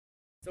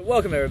So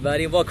welcome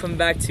everybody, welcome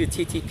back to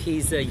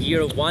TTP's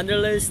Year of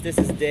Wanderlust. This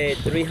is day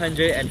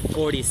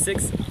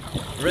 346.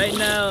 Right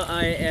now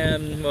I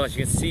am, well, as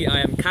you can see, I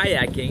am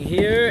kayaking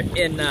here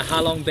in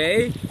Ha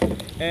Bay.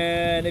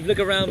 And if you look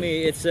around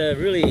me, it's a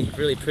really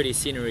pretty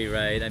scenery,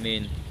 right? I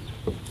mean,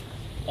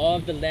 all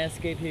of the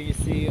landscape here you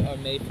see are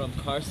made from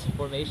karst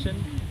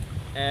formation.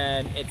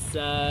 And it's,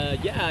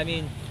 yeah, I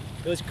mean,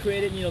 it was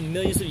created,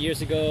 millions of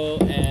years ago,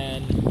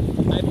 and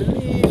I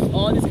believe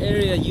all this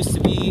area used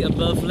to be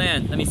above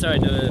land.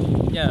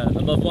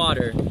 Above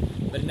water.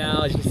 But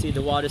now, as you can see,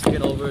 the water's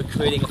taken over,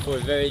 creating for a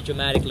very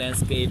dramatic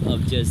landscape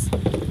of just,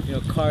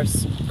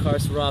 karst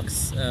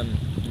rocks,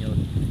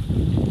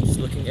 just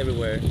looking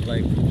everywhere,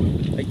 like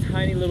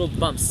tiny little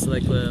bumps,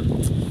 like I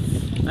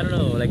don't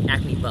know, like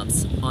acne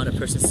bumps on a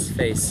person's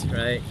face,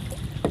 right?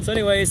 So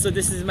anyway, so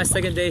this is my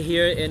second day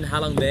here in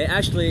Ha Bay.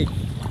 Actually,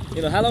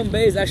 Ha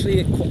Bay is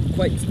actually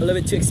quite a little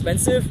bit too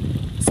expensive.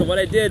 So what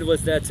I did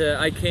was that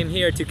I came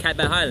here to Cat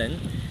Bay Island,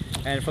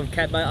 and from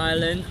Cat Bay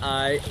Island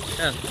I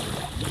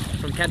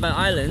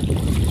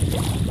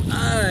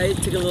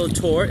took a little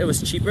tour. It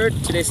was cheaper.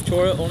 Today's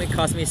tour only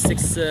cost me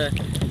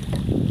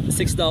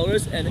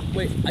 $6. And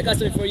wait, I got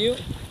something for you.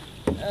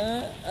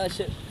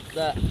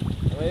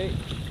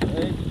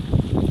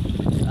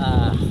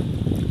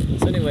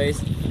 So anyways,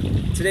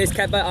 today's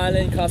Cat Bay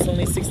Island costs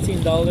only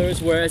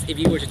 $16, whereas if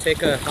you were to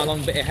take a Ha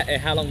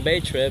Bay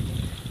trip,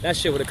 that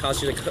shit would have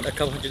cost you like a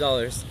couple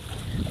 $100.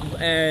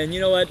 And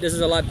you know what? This is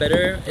a lot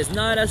better. It's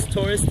not as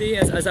touristy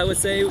as I would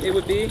say it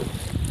would be.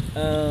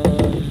 I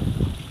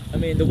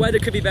mean, the weather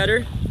could be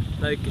better.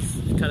 Like, it's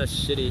kind of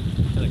shitty,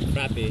 kind of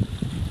crappy.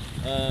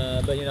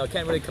 But I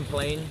can't really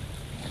complain.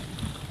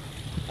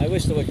 I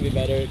wish the weather could be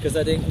better because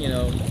I think,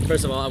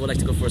 first of all, I would like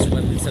to go for a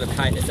swim instead of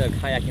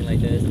kayaking like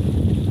this.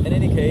 In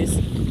any case,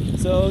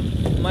 so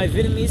my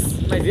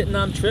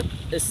Vietnam trip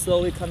is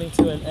slowly coming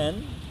to an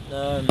end.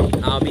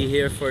 I'll be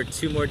here for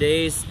 2 more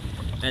days,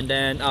 and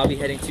then I'll be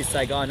heading to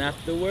Saigon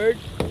afterward,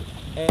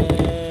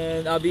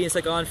 and I'll be in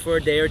Saigon for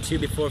a day or 2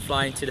 before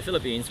flying to the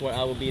Philippines, where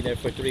I will be there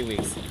for 3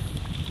 weeks.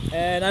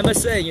 And I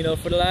must say,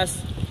 for the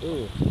last,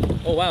 oh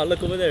wow,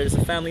 look over there, there's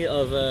a family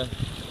of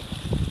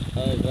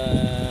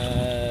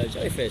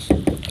jellyfish.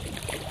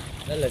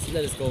 Let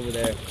us go over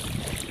there.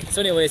 So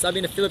anyways, I'll be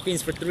in the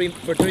Philippines for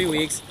three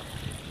weeks,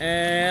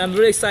 and I'm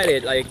really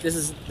excited. Like, this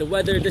is the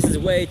weather. This is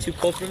way too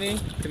cold for me,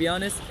 to be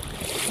honest.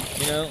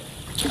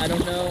 I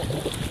don't know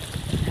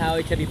how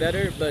it can be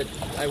better, but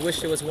I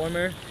wish it was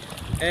warmer.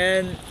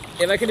 And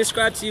if I can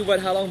describe to you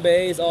what Ha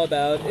Bay is all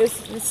about,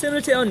 it's similar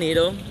to El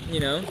Nido,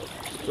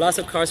 lots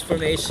of karst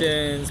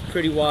formations,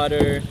 pretty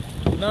water,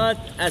 not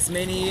as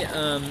many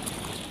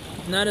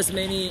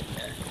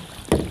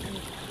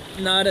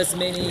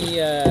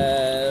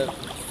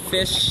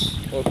fish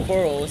or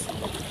corals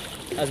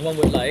as one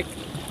would like,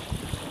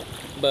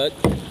 but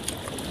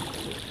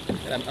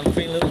I'm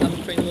creating a little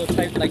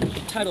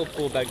tidal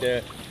pool back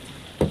there.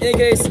 In any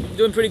case,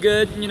 doing pretty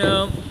good,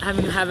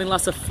 having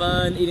lots of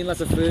fun, eating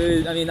lots of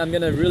food. I mean, I'm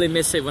gonna really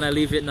miss it when I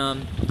leave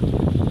Vietnam.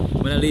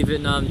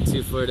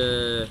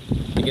 To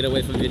get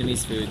away from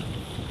Vietnamese food.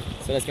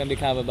 So that's gonna be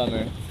kind of a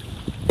bummer.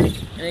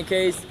 In any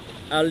case,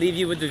 I'll leave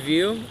you with the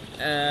view,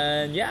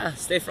 and yeah,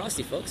 stay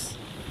frosty, folks.